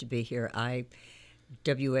for me to be here.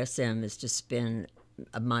 WSM has just been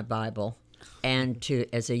my Bible, and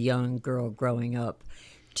as a young girl growing up,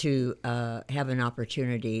 to have an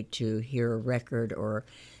opportunity to hear a record or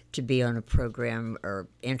to be on a program or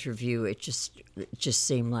interview, it just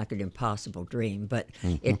seemed like an impossible dream, but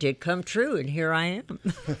it did come true, and here I am.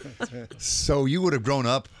 So you would have grown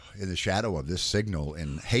up in the shadow of this signal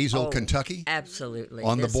in Hazel, Kentucky? Absolutely.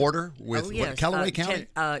 On the border with what, Callaway County?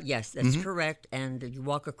 Yes, that's correct, and you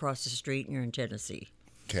walk across the street and you're in Tennessee.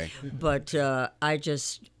 Okay. But I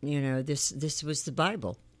just, this was the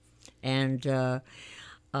Bible, and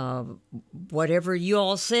whatever you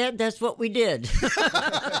all said, that's what we did.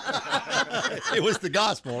 It was the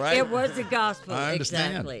gospel, right? It was the gospel. I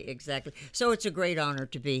understand. Exactly. So it's a great honor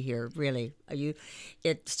to be here, really.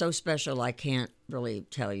 It's so special, I can't really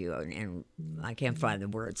tell you, and I can't find the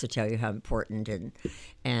words to tell you how important and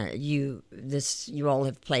you all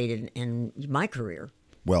have played in my career.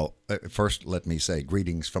 Well, first let me say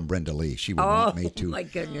greetings from Brenda Lee. She would want me to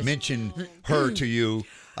mention her to you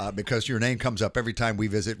because your name comes up every time we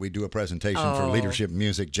visit. We do a presentation for Leadership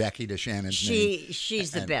Music. Jockey DeShannon's name.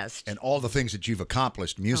 She's the best. And all the things that you've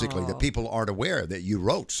accomplished musically that people aren't aware, that you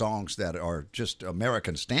wrote songs that are just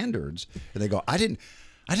American standards. And they go, I didn't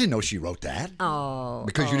know she wrote that.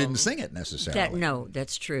 Because you didn't sing it necessarily. No,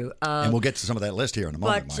 that's true. And we'll get to some of that list here in a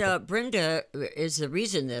moment. But Brenda is the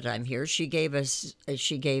reason that I'm here. She gave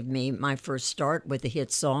me my first start with the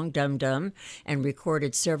hit song "Dum Dum" and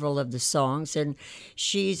recorded several of the songs. And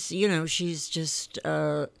she's just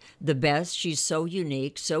the best. She's so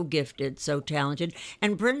unique, so gifted, so talented.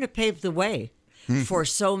 And Brenda paved the way for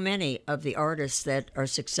so many of the artists that are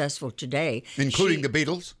successful today. Including the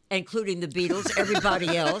Beatles? Including the Beatles,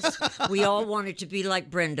 everybody else. We all wanted to be like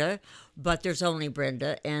Brenda, but there's only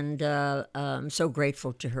Brenda, and I'm so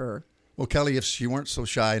grateful to her. Well, Kelly, if she weren't so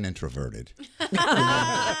shy and introverted,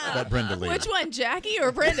 that Brenda Lee. Which one, Jackie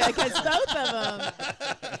or Brenda? Because both of them.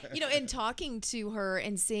 In talking to her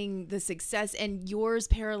and seeing the success and yours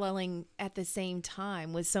paralleling at the same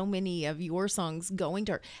time with so many of your songs going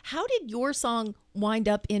to her, how did your song wind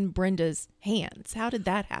up in Brenda's hands? How did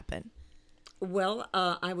that happen? Well,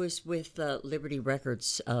 I was with Liberty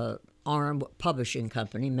Records arm publishing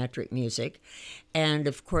company, Metric Music, and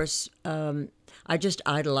of course, I just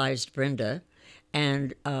idolized Brenda,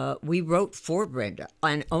 and we wrote for Brenda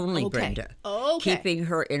and only Brenda, keeping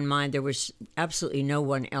her in mind. There was absolutely no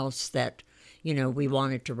one else that we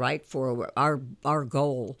wanted to write for. Our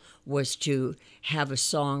goal was to have a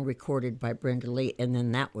song recorded by Brenda Lee, and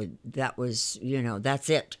then that was that's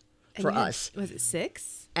it for us. Was it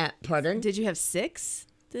 6? Pardon? Did you have 6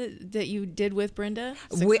 that you did with Brenda?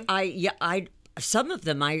 Some of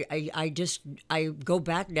them I go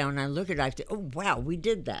back now and I look at it, I think, oh wow, we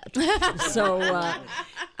did that. So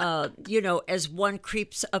as one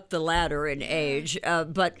creeps up the ladder in age,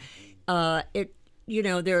 but there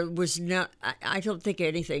was no. I don't think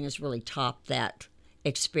anything has really topped that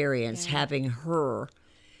experience, having her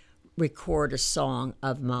record a song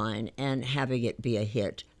of mine and having it be a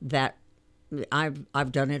hit. That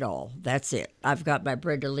I've done it all. That's it. I've got my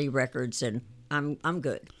Brenda Lee records, and I'm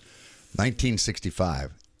good.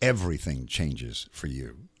 1965, everything changes for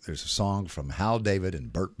you. There's a song from Hal David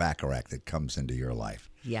and Burt Bacharach that comes into your life.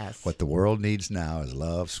 Yes. What the world needs now is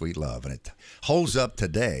love, sweet love. And it holds up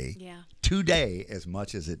today, as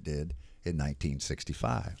much as it did in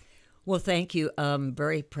 1965. Well, thank you. I'm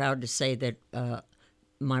very proud to say that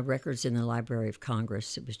my record's in the Library of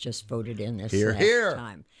Congress. It was just voted in this last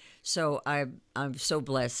time. So I'm so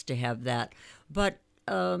blessed to have that. But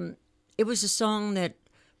it was a song that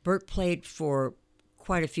Burt played for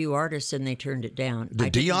quite a few artists, and they turned it down.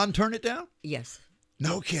 Did Dion turn it down? Yes.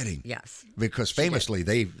 No kidding. Yes. Because famously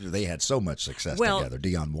they had so much success together,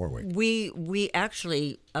 Dionne Warwick. We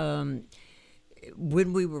actually,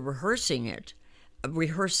 when we were rehearsing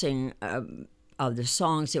the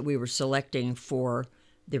songs that we were selecting for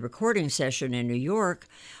the recording session in New York,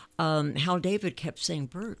 Hal David kept saying,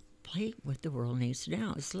 "Bert, play What the World Needs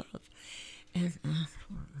Now is Love." And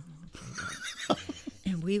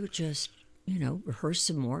and we would just, rehearse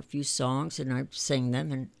some more, a few songs, and I'd sing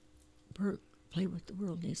them, and Bert, play What the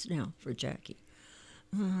World Needs Now for Jackie.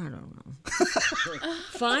 I don't know.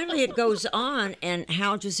 Finally, it goes on, and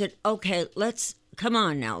Hal just said, "Okay, come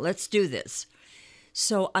on now, let's do this."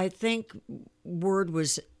 So I think word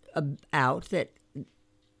was out that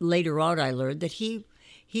later on I learned that he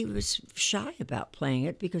was shy about playing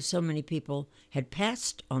it because so many people had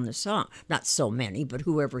passed on the song. Not so many, but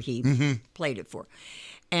whoever he played it for.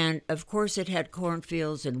 And, of course, it had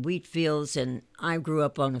cornfields and wheat fields, and I grew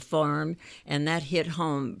up on a farm, and that hit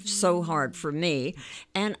home so hard for me.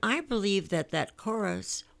 And I believe that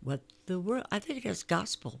chorus, What the World, I think it has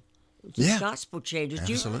gospel. Yeah. Gospel changes.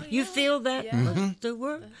 Absolutely. You feel that? Yeah. What the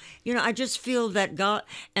world? I just feel that God.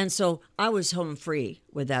 And so I was home free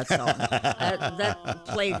with that song. that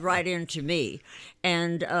played right into me.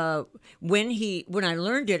 And when I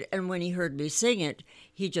learned it and when he heard me sing it,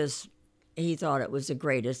 he thought it was the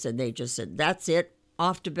greatest. And they just said, "That's it.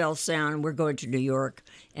 Off to Bell Sound. We're going to New York."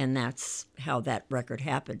 And that's how that record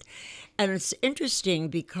happened. And it's interesting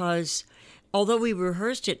because although we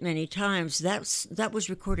rehearsed it many times, that was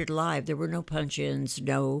recorded live. There were no punch-ins,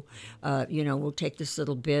 no, we'll take this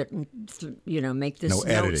little bit and, make this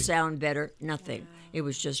note sound better. Nothing. It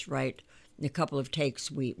was just right. In a couple of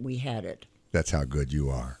takes, we had it. That's how good you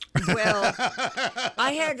are. Well,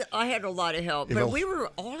 I had a lot of help, but we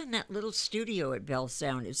were all in that little studio at Bell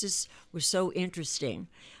Sound. It was so interesting.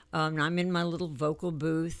 I'm in my little vocal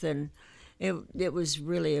booth, and it was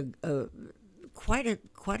really quite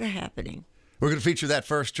a happening. We're going to feature that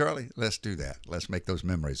first, Charlie. Let's do that. Let's make those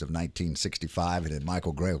memories of 1965, and then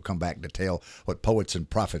Michael Gray will come back to tell what Poets and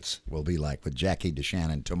Prophets will be like with Jackie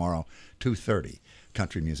DeShannon tomorrow, 2:30,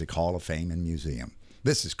 Country Music Hall of Fame and Museum.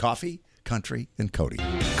 This is Coffee, Country, and Cody.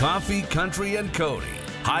 Coffee, Country, and Cody,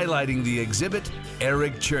 highlighting the exhibit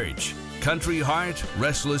Eric Church, Country Heart,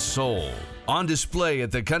 Restless Soul, on display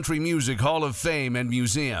at the Country Music Hall of Fame and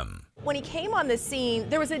Museum. When he came on the scene,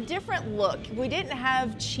 there was a different look. We didn't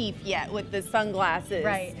have Chief yet with the sunglasses.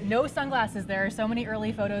 Right, no sunglasses. There are so many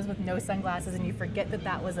early photos with no sunglasses, and you forget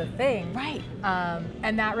that was a thing. Right.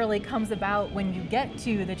 And that really comes about when you get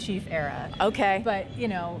to the Chief era. Okay. But,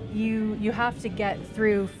 you have to get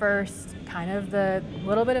through first kind of the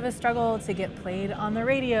little bit of a struggle to get played on the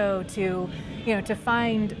radio, to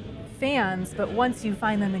find fans, but once you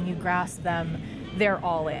find them and you grasp them, they're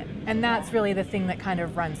all in. And that's really the thing that kind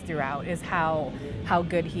of runs throughout, is how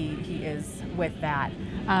good he is with that,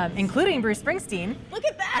 including Bruce Springsteen. Look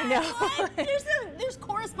at that! I know. There's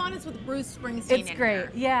correspondence with Bruce Springsteen. It's great.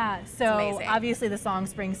 Here. Yeah. So obviously the song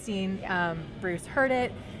Springsteen, Bruce heard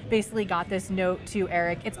it, basically got this note to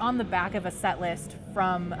Eric. It's on the back of a set list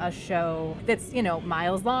from a show that's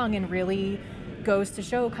miles long and really goes to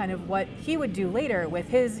show kind of what he would do later with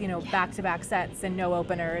his, back-to-back sets and no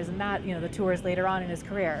openers, and that, the tours later on in his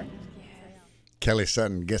career. Kelly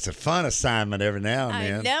Sutton gets a fun assignment every now and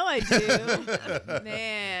then. I know I do.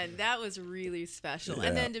 Man, that was really special. Yeah.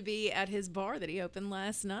 And then to be at his bar that he opened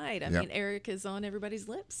last night. I mean, Eric is on everybody's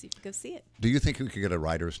lips. You can go see it. Do you think we could get a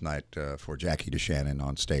writer's night for Jackie DeShannon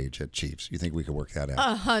on stage at Chiefs? You think we could work that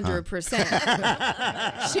out?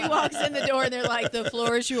 100%. She walks in the door and they're like, "The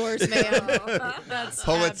floor is yours, ma'am." That's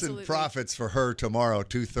Poets and Prophets for her tomorrow,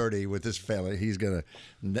 2:30 with this fella. He's going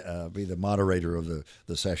to be the moderator of the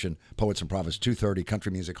session. Poets and Prophets, 2:30,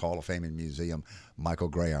 Country Music Hall of Fame and Museum. Michael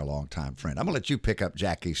Gray, our longtime friend. I'm going to let you pick up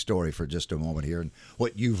Jackie's story for just a moment here and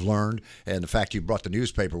what you've learned and the fact you brought the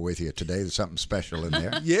newspaper with you today. There's something special in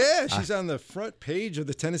there. Yeah, she's on the front page of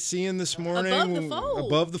the Tennessean this morning. Above the fold.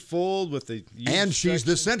 Above the fold with the... And she's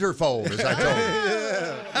the centerfold, as I told you.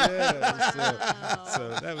 So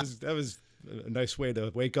that was a nice way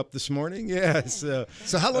to wake up this morning. Yeah. So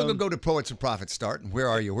how long ago did Poets and Prophets start, and where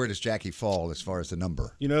are you? Where does Jackie fall as far as the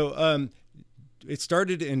number? It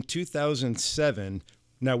started in 2007.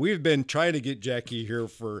 Now, we've been trying to get Jackie here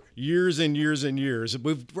for years and years and years.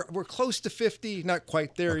 We're close to 50, not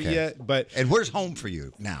quite there yet. And where's home for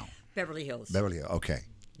you now? Beverly Hills. Beverly Hills, okay.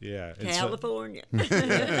 Yeah. California.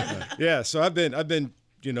 Yeah, so I've been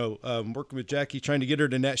working with Jackie, trying to get her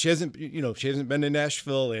to she hasn't been to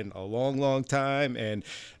Nashville in a long, long time, and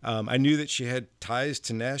I knew that she had ties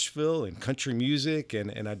to Nashville and country music,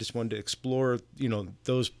 and I just wanted to explore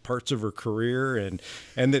those parts of her career, and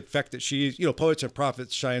the fact that she Poets and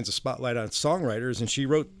Prophets shines a spotlight on songwriters, and she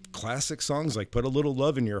wrote classic songs like Put a Little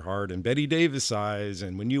Love in Your Heart and Betty Davis Eyes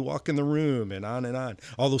and When You Walk in the Room and on and on.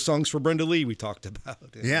 All those songs for Brenda Lee we talked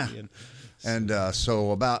about.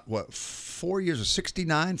 So about 4 years of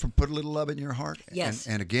 69 from Put a Little Love in Your Heart? Yes.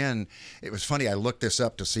 And again, it was funny. I looked this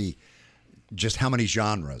up to see just how many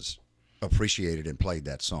genres appreciated and played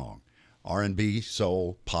that song. R&B,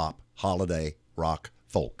 soul, pop, holiday, rock,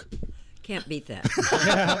 folk. Can't beat that.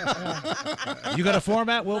 You got a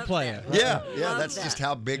format, we'll play it. Yeah, that's just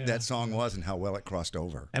how big that song was and how well it crossed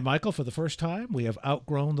over. And Michael, for the first time, we have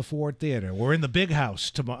outgrown the Ford Theater. We're in the big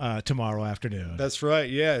house tomorrow afternoon. That's right.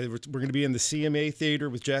 Yeah, we're going to be in the CMA Theater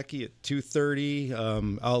with Jackie at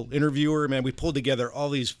 2:30. I'll interview her. Man, we pulled together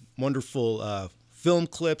all these wonderful film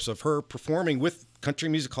clips of her performing with Country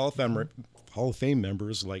Music Hall of Fame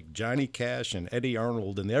members like Johnny Cash and Eddie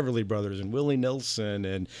Arnold and the Everly Brothers and Willie Nelson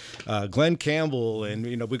and Glenn Campbell, and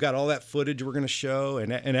we got all that footage we're going to show,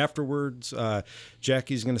 and afterwards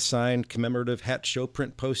Jackie's going to sign commemorative hat show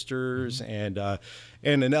print posters and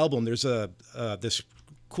an album. There's this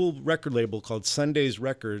cool record label called Sundays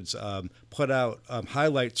Records put out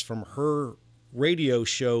highlights from her radio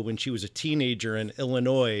show when she was a teenager in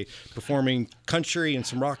Illinois, performing country and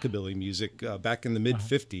some rockabilly music back in the mid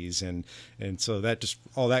 50s, and so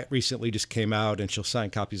all that recently just came out, and she'll sign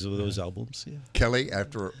copies of those albums. Yeah. Kelly,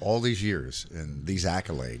 after all these years and these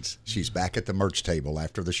accolades, she's back at the merch table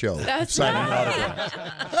after the show. That's right.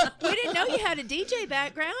 We didn't know you had a DJ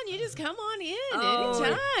background. You just come on in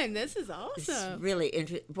anytime. This is awesome. It's really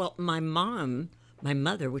interesting. Well, my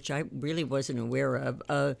mother, which I really wasn't aware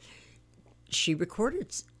of, she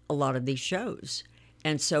recorded a lot of these shows,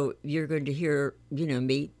 and so you're going to hear,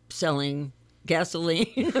 me selling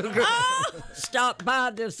gasoline. Stop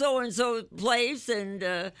by the so-and-so place, and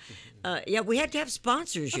we had to have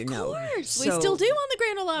sponsors, Of course. We still do on the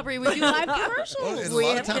Grand Ole Opry. We do live commercials. Well, and a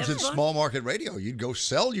lot of times in small market radio, you'd go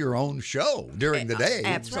sell your own show during the day.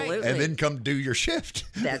 Absolutely. And then come do your shift.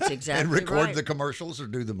 That's exactly and record right. the commercials or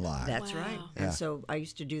do them live. That's right. Yeah. And so I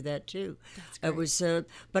used to do that too. That's great. It was,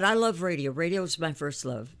 but I love radio. Radio is my first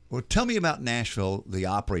love. Well, tell me about Nashville, the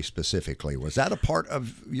Opry specifically. Was that a part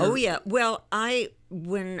of your... Oh, yeah. Well,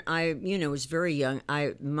 when I was very young,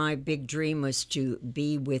 my big dream was to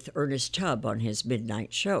be with Ernest Tubb on his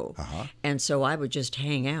midnight show. And so I would just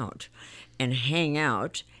hang out and hang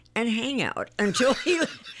out and hang out until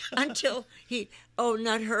he, oh,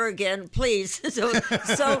 not her again, please. So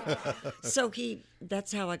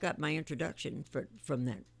that's how I got my introduction from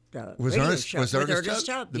that. Was Ernest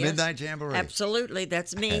Tubb? The Yes. Midnight Jamboree? Absolutely,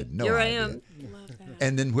 that's me. Had no Here idea. I am. Love that.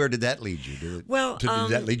 And then where did that lead you? Did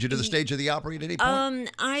that lead you to the stage of the Opry at any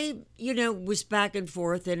point? I, was back and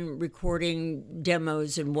forth and recording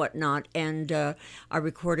demos and whatnot, and I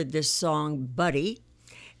recorded this song, Buddy,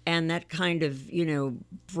 and that kind of,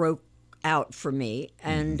 broke out for me,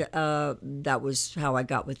 and that was how I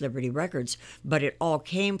got with Liberty Records. But it all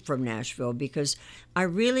came from Nashville because I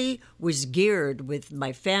really was geared with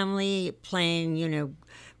my family playing,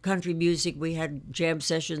 country music. We had jam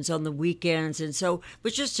sessions on the weekends, and so it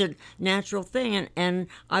was just a natural thing, and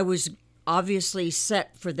I was obviously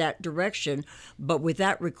set for that direction. But with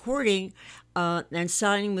that recording and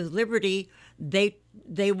signing with Liberty, they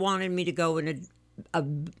wanted me to go in a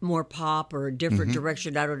more pop or a different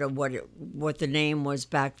direction. I don't know what the name was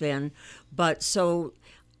back then, but so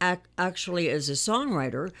actually as a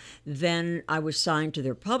songwriter, then I was signed to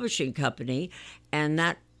their publishing company, and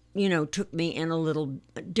that took me in a little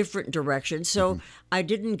different direction. So I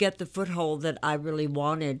didn't get the foothold that I really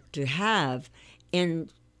wanted to have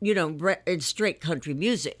in in straight country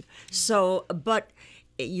music. So, but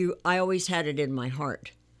I always had it in my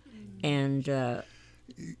heart, and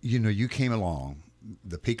you came along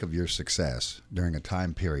the peak of your success during a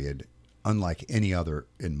time period unlike any other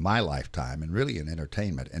in my lifetime and really in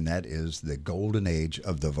entertainment, and that is the golden age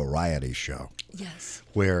of the variety show. Yes.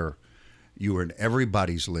 Where you were in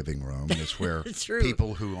everybody's living room. It's where True.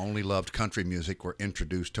 People who only loved country music were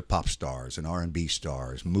introduced to pop stars and R&B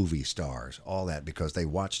stars, movie stars, all that because they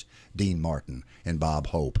watched Dean Martin and Bob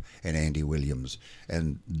Hope and Andy Williams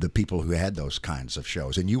and the people who had those kinds of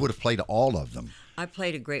shows. And you would have played all of them. I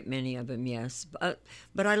played a great many of them, yes.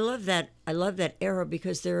 But I love that. I love that era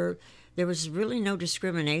because there was really no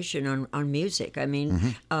discrimination on music. I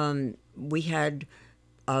mean, we had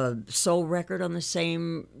a soul record on the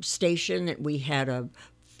same station that we had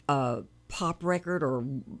a pop record or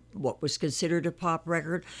what was considered a pop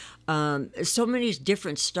record. So many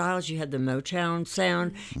different styles. You had the Motown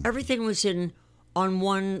sound. Everything was on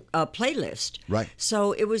one playlist. Right.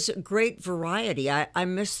 So it was a great variety. I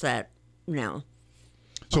miss that now.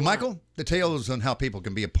 So, Michael, details on how people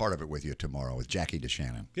can be a part of it with you tomorrow with Jackie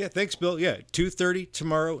DeShannon. Yeah, thanks, Bill. Yeah, 2:30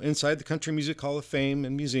 tomorrow inside the Country Music Hall of Fame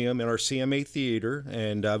and Museum in our CMA Theater.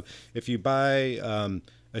 And if you buy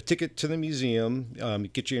a ticket to the museum,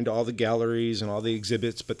 it gets you into all the galleries and all the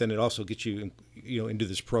exhibits, but then it also gets you, into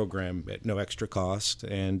this program at no extra cost.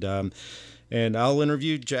 And I'll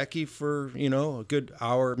interview Jackie for, a good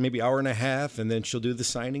hour, maybe hour and a half, and then she'll do the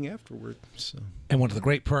signing afterward. So. And one of the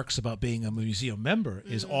great perks about being a museum member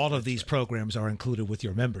is all of these programs are included with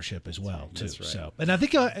your membership as well, too. That's right. So, and I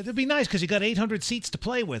think it'd be nice because you got 800 seats to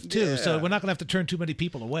play with, too. Yeah. So we're not going to have to turn too many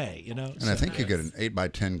people away, And I think you get an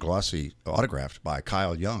 8x10 glossy autographed by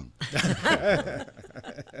Kyle Young.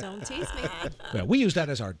 Don't tease me. Well, we use that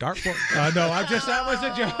as our dartboard. No, that was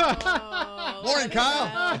a joke. Morning, Kyle.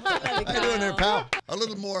 How you doing there, pal? A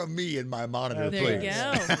little more of me in my monitor, There please. you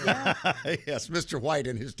go. Yeah. Yes, Mr. White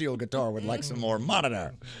and his steel guitar would like some more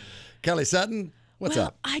monitor. Kelly Sutton, what's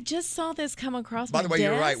up? I just saw this come across By my the way, desk.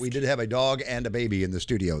 you're right. We did have a dog and a baby in the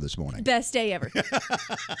studio this morning. Best day ever.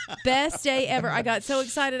 Best day ever. I got so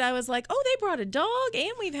excited. I was like, oh, they brought a dog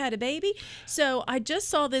and we've had a baby. So I just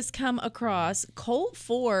saw this come across. Colt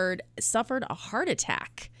Ford suffered a heart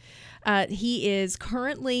attack. He is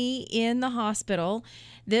currently in the hospital.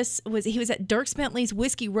 He was at Dierks Bentley's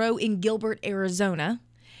Whiskey Row in Gilbert, Arizona.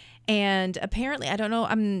 And apparently, I don't know,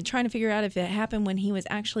 I'm trying to figure out if it happened when he was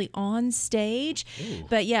actually on stage. Ooh.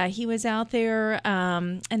 But yeah, he was out there,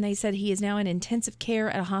 and they said he is now in intensive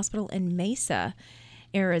care at a hospital in Mesa,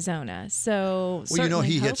 Arizona. So, well,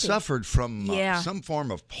 he had suffered from some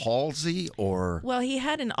form of palsy or... Well, he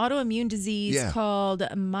had an autoimmune disease called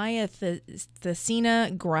myasthenia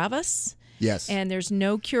gravis. Yes. And there's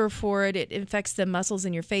no cure for it. It infects the muscles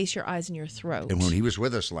in your face, your eyes, and your throat. And when he was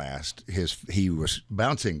with us last, he was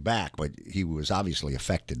bouncing back, but he was obviously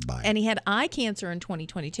affected by it. And he had eye cancer in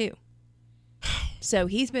 2022. So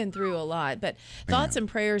he's been through a lot. But thoughts and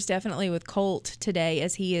prayers definitely with Colt today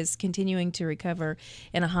as he is continuing to recover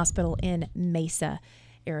in a hospital in Mesa,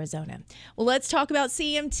 Arizona. Well, let's talk about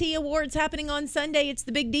CMT Awards happening on Sunday. It's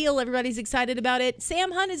the big deal. Everybody's excited about it.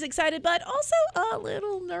 Sam Hunt is excited, but also a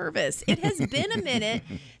little nervous. It has been a minute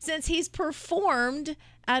since he's performed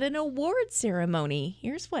at an award ceremony.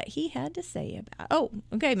 Here's what he had to say about it. Oh,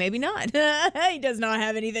 okay, maybe not. He does not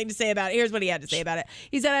have anything to say about it. Here's what he had to say about it.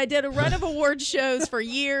 He said, I did a run of award shows for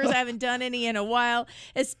years. I haven't done any in a while,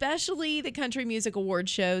 especially the country music award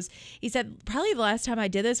shows. He said, probably the last time I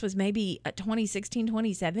did this was maybe 2016,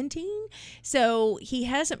 2017. So he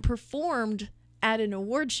hasn't performed at an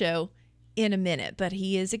award show in a minute, but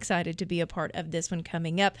he is excited to be a part of this one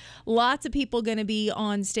coming up. Lots of people going to be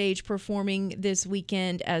on stage performing this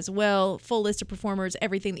weekend as well. Full list of performers,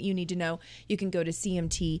 everything that you need to know. You can go to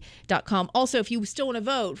cmt.com. Also, if you still want to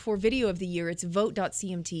vote for Video of the Year, it's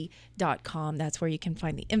vote.cmt.com. That's where you can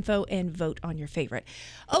find the info and vote on your favorite.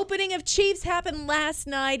 Opening of Chiefs happened last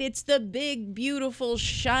night. It's the big, beautiful,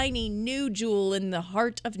 shiny new jewel in the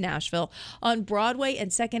heart of Nashville on Broadway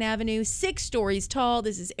and 2nd Avenue, 6 stories tall.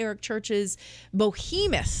 This is Eric Church's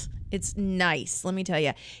behemoth. It's nice, let me tell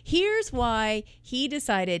you. Here's why he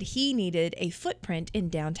decided he needed a footprint in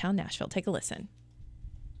downtown Nashville. Take a listen.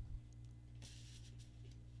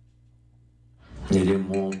 They didn't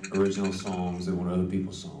want original songs. They wanted other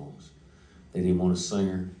people's songs. They didn't want a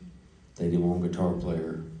singer. They didn't want a guitar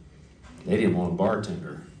player. They didn't want a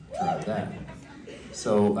bartender. Tried that.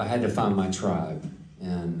 So I had to find my tribe.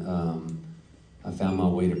 And I found my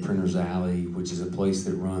way to Printer's Alley, which is a place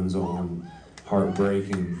that runs on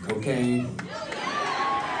heartbreak and cocaine.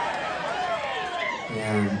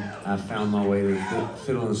 And I found my way to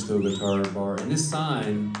Fiddle and Steel Guitar Bar. And this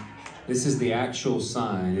sign, this is the actual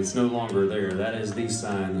sign. It's no longer there. That is the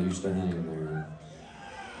sign that used to hang there.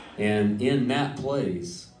 And in that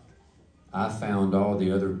place, I found all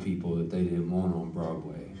the other people that they didn't want on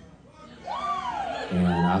Broadway. And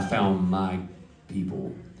I found my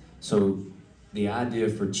people. So the idea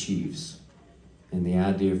for Chiefs and the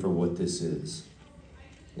idea for what this is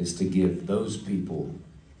to give those people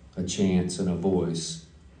a chance and a voice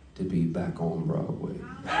to be back on Broadway.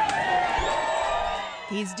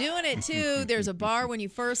 He's doing it too. There's a bar when you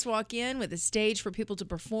first walk in with a stage for people to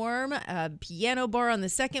perform, a piano bar on the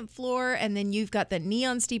 2nd floor, and then you've got the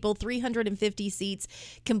neon steeple, 350 seats,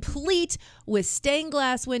 complete with stained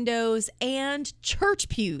glass windows and church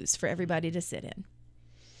pews for everybody to sit in.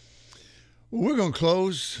 We're going to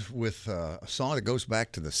close with a song that goes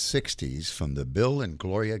back to the 60s from the Bill and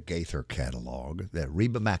Gloria Gaither catalog that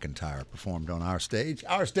Reba McEntire performed on our stage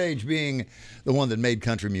being the one that made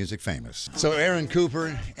country music famous. So Aaron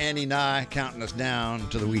Cooper, Annie Nye counting us down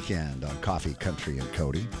to the weekend on Coffee, Country, and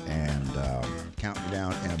Cody, and counting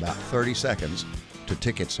down in about 30 seconds to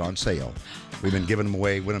tickets on sale. We've been giving them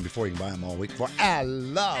away, win them before you can buy them all week for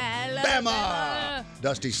Alabama.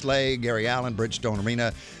 Dusty Slade, Gary Allen, Bridgestone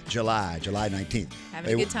Arena, July 19th.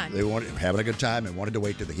 Having a good time. Having a good time and wanted to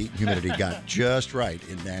wait till the heat and humidity got just right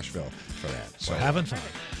in Nashville for that. So having fun.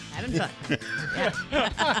 Having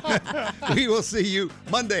fun. We will see you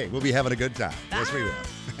Monday. We'll be having a good time. Bye. Yes, we will.